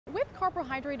With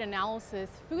carbohydrate analysis,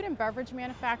 food and beverage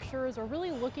manufacturers are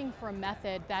really looking for a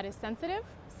method that is sensitive,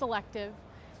 selective,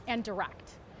 and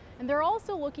direct. And they're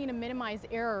also looking to minimize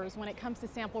errors when it comes to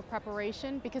sample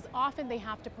preparation because often they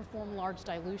have to perform large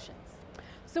dilutions.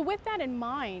 So with that in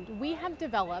mind, we have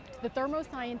developed the Thermo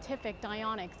Scientific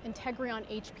Dionex Integrion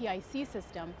HPIC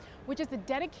system, which is a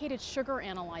dedicated sugar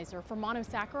analyzer for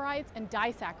monosaccharides and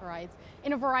disaccharides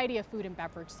in a variety of food and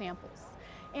beverage samples.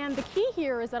 And the key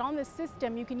here is that on this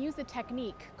system, you can use a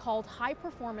technique called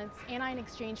high-performance anion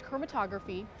exchange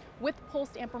chromatography with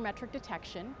pulsed ampermetric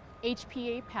detection,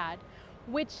 HPAE-PAD,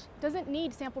 which doesn't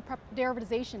need sample prep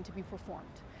derivatization to be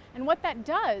performed. And what that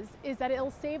does is that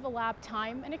it'll save a lab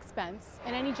time and expense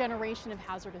and any generation of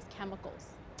hazardous chemicals.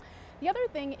 The other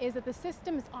thing is that the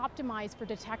system is optimized for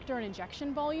detector and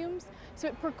injection volumes, so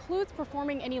it precludes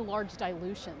performing any large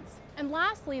dilutions. And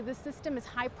lastly, the system is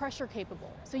high pressure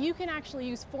capable, so you can actually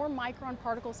use 4-micron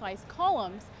particle size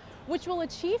columns, which will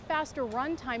achieve faster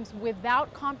run times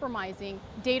without compromising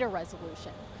data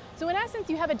resolution. So in essence,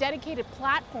 you have a dedicated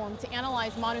platform to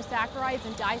analyze monosaccharides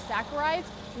and disaccharides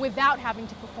without having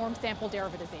to perform sample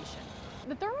derivatization.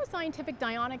 The Thermo Scientific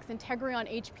Dionex Integrion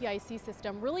HPIC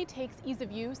system really takes ease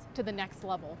of use to the next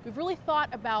level. We've really thought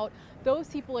about those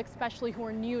people especially who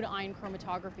are new to ion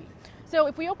chromatography. So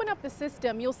if we open up the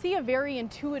system, you'll see a very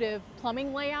intuitive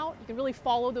plumbing layout. You can really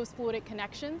follow those fluidic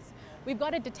connections. We've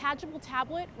got a detachable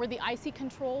tablet where the IC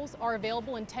controls are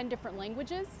available in 10 different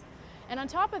languages. And on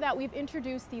top of that, we've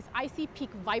introduced these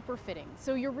HPIC Viper fittings.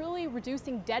 So you're really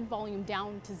reducing dead volume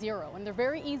down to zero. And they're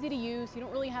very easy to use. You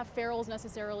don't really have ferrules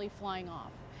necessarily flying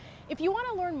off. If you want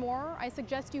to learn more, I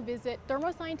suggest you visit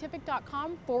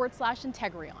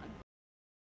thermoscientific.com/Integrion.